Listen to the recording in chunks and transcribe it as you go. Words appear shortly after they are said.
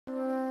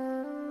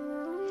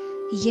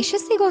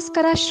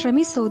ಯಶಸ್ಸಿಗೋಸ್ಕರ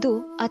ಶ್ರಮಿಸೋದು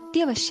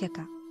ಅತ್ಯವಶ್ಯಕ.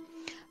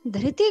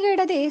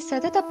 ಧೃತಿಗೆಡದೆ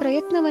ಸತತ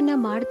ಪ್ರಯತ್ನವನ್ನ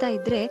ಮಾಡ್ತಾ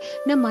ಇದ್ರೆ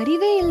ನಮ್ಮ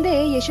ಅರಿವೇ ಇಲ್ಲದೆ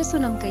ಯಶಸ್ಸು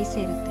ನಮ್ಮ ಕೈ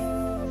ಸೇರುತ್ತೆ.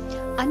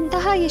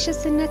 ಅಂತಹ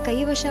ಯಶಸ್ಸನ್ನ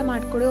ಕೈವಶ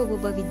ಮಾಡಿಕೊಳ್ಳೋ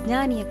ಒಬ್ಬ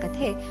ವಿಜ್ಞಾನಿಯ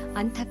ಕಥೆ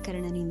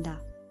ಅಂತಃಕರಣನಿಂದ.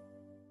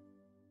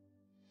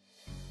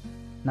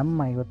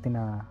 ನಮ್ಮ ಇವತ್ತಿನ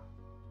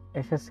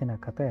ಯಶಸ್ಸಿನ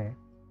ಕತೆ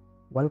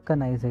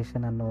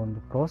ವಲ್ಕನೈಸೇಷನ್ ಅನ್ನೋ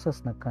ಒಂದು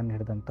ಪ್ರೋಸೆಸ್ನ ಕಂಡು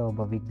ಹಿಡಿದಂಥ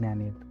ಒಬ್ಬ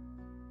ವಿಜ್ಞಾನಿಯದು.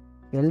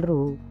 ಎಲ್ಲರೂ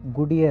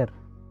ಗುಡಿಯರ್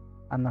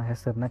ಅನ್ನೋ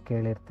ಹೆಸರನ್ನ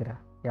ಕೇಳಿರ್ತೀರ.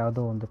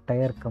 ಯಾವುದೋ ಒಂದು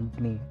ಟೈರ್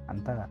ಕಂಪ್ನಿ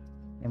ಅಂತ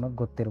ನಿಮಗೆ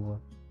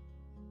ಗೊತ್ತಿರ್ಬೋದು.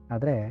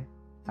 ಆದರೆ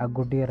ಆ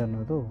ಗುಡಿಯರ್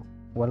ಅನ್ನೋದು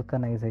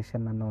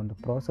ವಲ್ಕನೈಸೇಷನ್ ಅನ್ನೋ ಒಂದು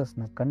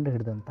ಪ್ರೋಸೆಸ್ನ ಕಂಡು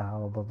ಹಿಡಿದಂತಹ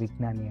ಒಬ್ಬ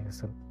ವಿಜ್ಞಾನಿಯ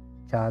ಹೆಸರು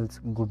ಚಾರ್ಲ್ಸ್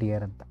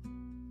ಗುಡಿಯರ್ ಅಂತ.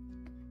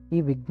 ಈ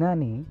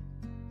ವಿಜ್ಞಾನಿ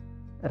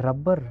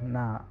ರಬ್ಬರ್ನ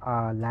ಆ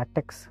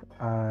ಲ್ಯಾಟೆಕ್ಸ್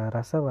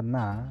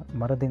ರಸವನ್ನು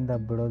ಮರದಿಂದ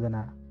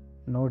ಬಿಡೋದನ್ನು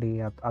ನೋಡಿ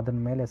ಅದನ್ನ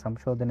ಮೇಲೆ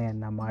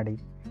ಸಂಶೋಧನೆಯನ್ನು ಮಾಡಿ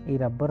ಈ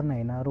ರಬ್ಬರ್ನ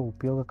ಏನಾದ್ರು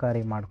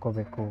ಉಪಯೋಗಕಾರಿ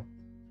ಮಾಡ್ಕೋಬೇಕು,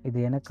 ಇದು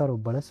ಏನಕ್ಕಾದ್ರು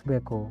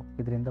ಬಳಸಬೇಕು,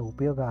 ಇದರಿಂದ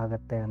ಉಪಯೋಗ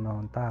ಆಗತ್ತೆ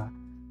ಅನ್ನೋವಂಥ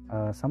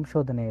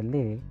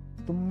ಸಂಶೋಧನೆಯಲ್ಲಿ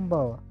ತುಂಬ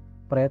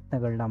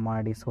ಪ್ರಯತ್ನಗಳನ್ನ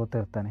ಮಾಡಿ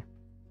ಸೋತಿರ್ತಾನೆ.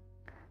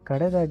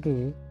 ಕಡೆದಾಗಿ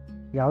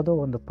ಯಾವುದೋ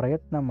ಒಂದು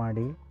ಪ್ರಯತ್ನ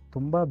ಮಾಡಿ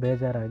ತುಂಬ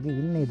ಬೇಜಾರಾಗಿ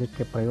ಇನ್ನು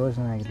ಇದಕ್ಕೆ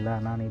ಪ್ರಯೋಜನ ಇಲ್ಲ,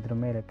 ನಾನು ಇದ್ರ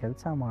ಮೇಲೆ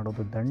ಕೆಲಸ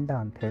ಮಾಡೋದು ದಂಡ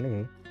ಅಂಥೇಳಿ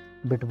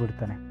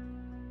ಬಿಟ್ಬಿಡ್ತಾನೆ.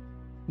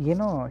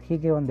 ಏನೋ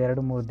ಹೀಗೆ ಒಂದು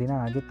 2-3 ದಿನ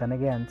ಆಗಿ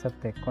ತನಗೆ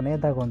ಅನಿಸುತ್ತೆ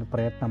ಕೊನೆಯದಾಗ ಒಂದು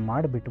ಪ್ರಯತ್ನ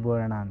ಮಾಡಿ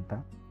ಬಿಟ್ಬೋಣ ಅಂತ.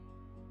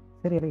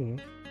 ಸರಿ,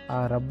 ಆ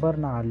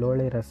ರಬ್ಬರ್ನ ಆ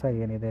ಲೋಳೆ ರಸ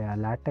ಏನಿದೆ ಆ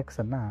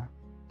ಲ್ಯಾಟೆಕ್ಸನ್ನು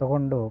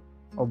ತಗೊಂಡು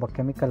ಒಬ್ಬ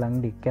ಕೆಮಿಕಲ್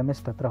ಅಂಗಡಿ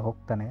ಕೆಮಿಸ್ಟ್ ಹತ್ರ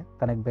ಹೋಗ್ತಾನೆ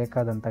ತನಗೆ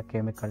ಬೇಕಾದಂಥ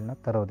ಕೆಮಿಕಲ್ನ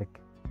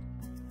ತರೋದಕ್ಕೆ.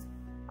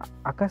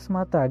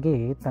 ಅಕಸ್ಮಾತಾಗಿ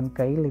ತನ್ನ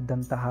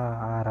ಕೈಲಿದ್ದಂತಹ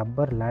ಆ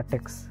ರಬ್ಬರ್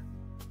ಲ್ಯಾಟೆಕ್ಸ್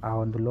ಆ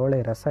ಒಂದು ಲೋಳೆ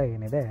ರಸ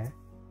ಏನಿದೆ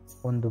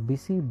ಒಂದು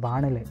ಬಿಸಿ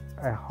ಬಾಣಲೆ,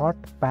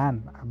 ಹಾಟ್ ಪ್ಯಾನ್,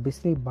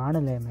 ಬಿಸಿ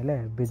ಬಾಣಲೆ ಮೇಲೆ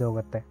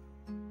ಬಿದ್ದೋಗುತ್ತೆ.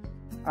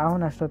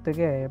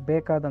 ಅವನಷ್ಟೊತ್ತಿಗೆ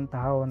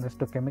ಬೇಕಾದಂತಹ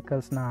ಒಂದಷ್ಟು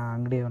ಕೆಮಿಕಲ್ಸ್ನ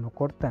ಅಂಗಡಿಯವನು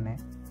ಕೊಡ್ತಾನೆ.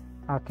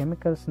 ಆ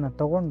ಕೆಮಿಕಲ್ಸ್ನ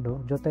ತಗೊಂಡು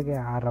ಜೊತೆಗೆ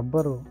ಆ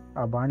ರಬ್ಬರು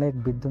ಆ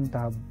ಬಾಣಲೆಗೆ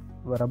ಬಿದ್ದಂತಹ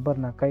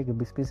ರಬ್ಬರ್ನ ಕೈಗೆ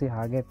ಬಿಸಿ ಬಿಸಿ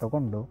ಹಾಗೆ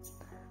ತಗೊಂಡು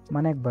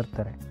ಮನೆಗೆ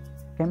ಬರ್ತಾರೆ.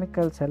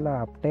 ಕೆಮಿಕಲ್ಸ್ ಎಲ್ಲ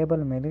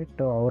ಟೇಬಲ್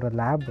ಮೇಲಿಟ್ಟು ಅವರ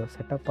ಲ್ಯಾಬ್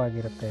ಸೆಟಪ್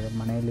ಆಗಿರುತ್ತೆ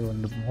ಮನೆಯಲ್ಲಿ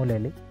ಒಂದು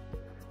ಮೂಲೆಯಲ್ಲಿ.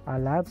 ಆ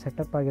ಲ್ಯಾಬ್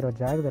ಸೆಟಪ್ ಆಗಿರೋ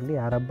ಜಾಗದಲ್ಲಿ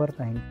ಆ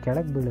ರಬ್ಬರ್ನ ಹಿಂಗೆ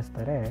ಕೆಳಗೆ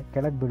ಬೀಳಿಸ್ತಾರೆ.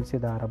 ಕೆಳಗೆ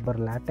ಬೀಳಿಸಿದ ಆ ರಬ್ಬರ್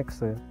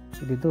ಲ್ಯಾಟೆಕ್ಸ್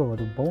ಇದು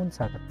ಅದು ಬೌನ್ಸ್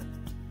ಆಗುತ್ತೆ,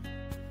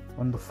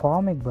 ಒಂದು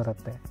ಫಾರ್ಮಿಗೆ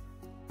ಬರುತ್ತೆ.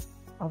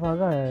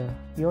 ಆವಾಗ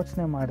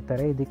ಯೋಚನೆ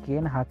ಮಾಡ್ತಾರೆ, ಇದಕ್ಕೆ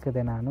ಏನು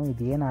ಹಾಕಿದೆ ನಾನು,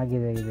 ಇದು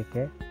ಏನಾಗಿದೆ,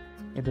 ಇದಕ್ಕೆ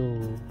ಇದು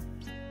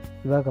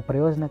ಇವಾಗ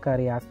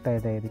ಪ್ರಯೋಜನಕಾರಿ ಆಗ್ತಾ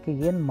ಇದೆ, ಇದಕ್ಕೆ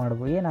ಏನು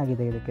ಮಾಡ್ಬೋದು,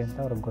 ಏನಾಗಿದೆ ಇದಕ್ಕೆ ಅಂತ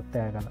ಅವ್ರಿಗೆ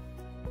ಗೊತ್ತೇ ಆಗಲ್ಲ.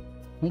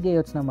 ಹೀಗೆ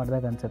ಯೋಚನೆ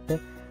ಮಾಡಿದಾಗ ಅನಿಸುತ್ತೆ,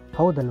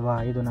 ಹೌದಲ್ವಾ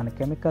ಇದು ನಾನು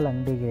ಕೆಮಿಕಲ್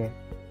ಅಂಗಡಿಗೆ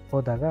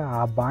ಹೋದಾಗ ಆ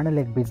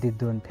ಬಾಣಲೆಗೆ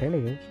ಬಿದ್ದಿದ್ದು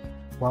ಅಂಥೇಳಿ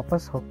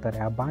ವಾಪಸ್ ಹೋಗ್ತಾರೆ.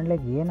 ಆ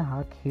ಬಾಣಲೆಗೆ ಏನು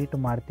ಹಾಕಿ ಹೀಟ್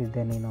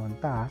ಮಾಡ್ತಿದ್ದೆ ನೀನು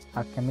ಅಂತ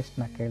ಆ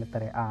ಕೆಮಿಸ್ಟ್ನ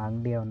ಕೇಳ್ತಾರೆ ಆ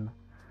ಅಂಗಡಿಯವನ್ನ.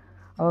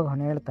 ಅವಾಗ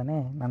ಅವನು ಹೇಳ್ತಾನೆ,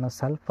 ನಾನು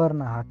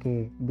ಸಲ್ಫರ್ನ ಹಾಕಿ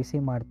ಬಿಸಿ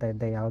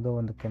ಮಾಡ್ತಾಯಿದ್ದೆ ಯಾವುದೋ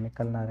ಒಂದು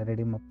ಕೆಮಿಕಲ್ನ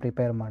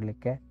ಪ್ರಿಪೇರ್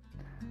ಮಾಡಲಿಕ್ಕೆ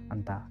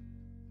ಅಂತ.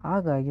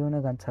 ಆಗ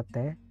ಇವನಿಗೆ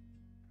ಅನ್ಸತ್ತೆ,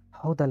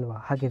 ಹೌದಲ್ವಾ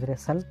ಹಾಗಿದ್ರೆ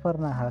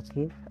ಸಲ್ಫರ್ನ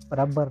ಹಾಕಿ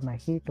ರಬ್ಬರ್ನ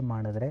ಹೀಟ್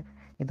ಮಾಡಿದ್ರೆ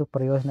ಇದು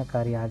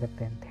ಪ್ರಯೋಜನಕಾರಿ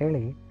ಆಗುತ್ತೆ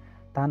ಅಂಥೇಳಿ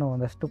ತಾನು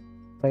ಒಂದಷ್ಟು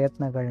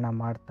ಪ್ರಯತ್ನಗಳನ್ನ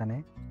ಮಾಡ್ತಾನೆ.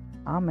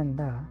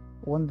 ಆಮೇಲೆ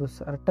ಒಂದು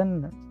ಸರ್ಟನ್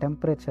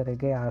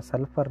ಟೆಂಪ್ರೇಚರಿಗೆ ಆ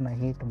ಸಲ್ಫರ್ನ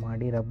ಹೀಟ್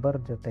ಮಾಡಿ ರಬ್ಬರ್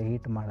ಜೊತೆ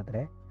ಹೀಟ್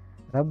ಮಾಡಿದ್ರೆ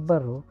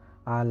ರಬ್ಬರು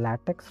ಆ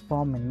ಲ್ಯಾಟೆಕ್ಸ್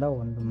ಫಾರ್ಮಿಂದ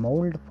ಒಂದು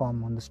ಮೌಲ್ಡ್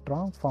ಫಾರ್ಮ್, ಒಂದು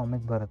ಸ್ಟ್ರಾಂಗ್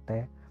ಫಾರ್ಮಿಗೆ ಬರುತ್ತೆ,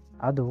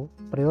 ಅದು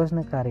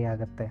ಪ್ರಯೋಜನಕಾರಿ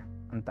ಆಗುತ್ತೆ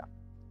ಅಂತ.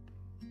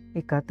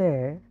 ಈ ಕತೆ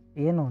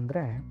ಏನು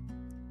ಅಂದರೆ,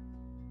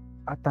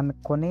 ತನ್ನ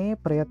ಕೊನೆ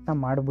ಪ್ರಯತ್ನ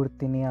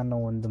ಮಾಡಿಬಿಡ್ತೀನಿ ಅನ್ನೋ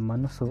ಒಂದು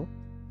ಮನಸ್ಸು,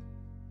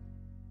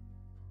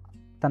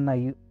 ತನ್ನ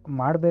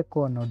ಮಾಡಬೇಕು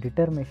ಅನ್ನೋ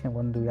ಡಿಟರ್ಮಿನೇಷನ್,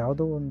 ಒಂದು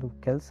ಯಾವುದೋ ಒಂದು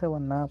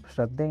ಕೆಲಸವನ್ನು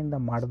ಶ್ರದ್ಧೆಯಿಂದ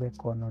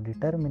ಮಾಡಬೇಕು ಅನ್ನೋ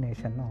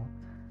ಡಿಟರ್ಮಿನೇಷನ್ನು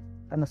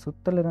ತನ್ನ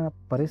ಸುತ್ತಲಿನ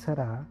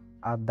ಪರಿಸರ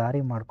ಆ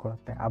ದಾರಿ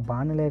ಮಾಡ್ಕೊಳುತ್ತೆ. ಆ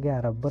ಬಾಣಲೆಗೆ ಆ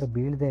ರಬ್ಬರ್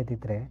ಬೀಳದೇ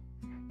ಇದ್ದಿದ್ರೆ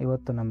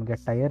ಇವತ್ತು ನಮಗೆ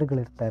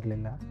ಟೈರ್ಗಳಿರ್ತಾ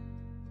ಇರಲಿಲ್ಲ,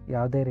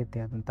 ಯಾವುದೇ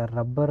ರೀತಿಯಾದಂಥ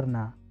ರಬ್ಬರ್ನ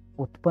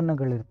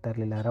ಉತ್ಪನ್ನಗಳಿರ್ತಾ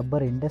ಇರಲಿಲ್ಲ,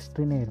 ರಬ್ಬರ್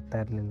ಇಂಡಸ್ಟ್ರಿನೇ ಇರ್ತಾ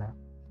ಇರಲಿಲ್ಲ.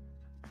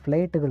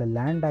 ಫ್ಲೈಟ್ಗಳು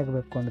ಲ್ಯಾಂಡ್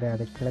ಆಗಬೇಕು ಅಂದರೆ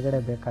ಅದಕ್ಕೆ ಕೆಳಗಡೆ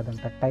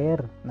ಬೇಕಾದಂಥ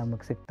ಟೈರ್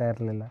ನಮಗೆ ಸಿಗ್ತಾ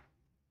ಇರಲಿಲ್ಲ.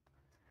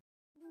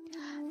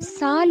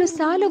 ಸಾಲು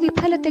ಸಾಲು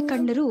ವಿಫಲತೆ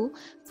ಕಂಡರೂ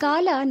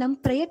ಕಾಲ ನಮ್ಮ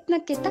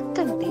ಪ್ರಯತ್ನಕ್ಕೆ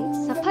ತಕ್ಕಂತೆ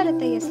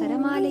ಸಫಲತೆಯ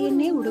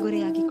ಸರಮಾಲೆಯನ್ನೇ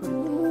ಉಡುಗೊರೆಯಾಗಿ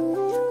ಕೊಡುತ್ತೆ.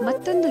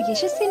 ಮತ್ತೊಂದು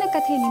ಯಶಸ್ಸಿನ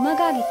ಕಥೆ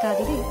ನಿಮಗಾಗಿ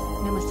ಕಾದಿದೆ.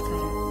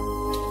 ನಮಸ್ಕಾರ.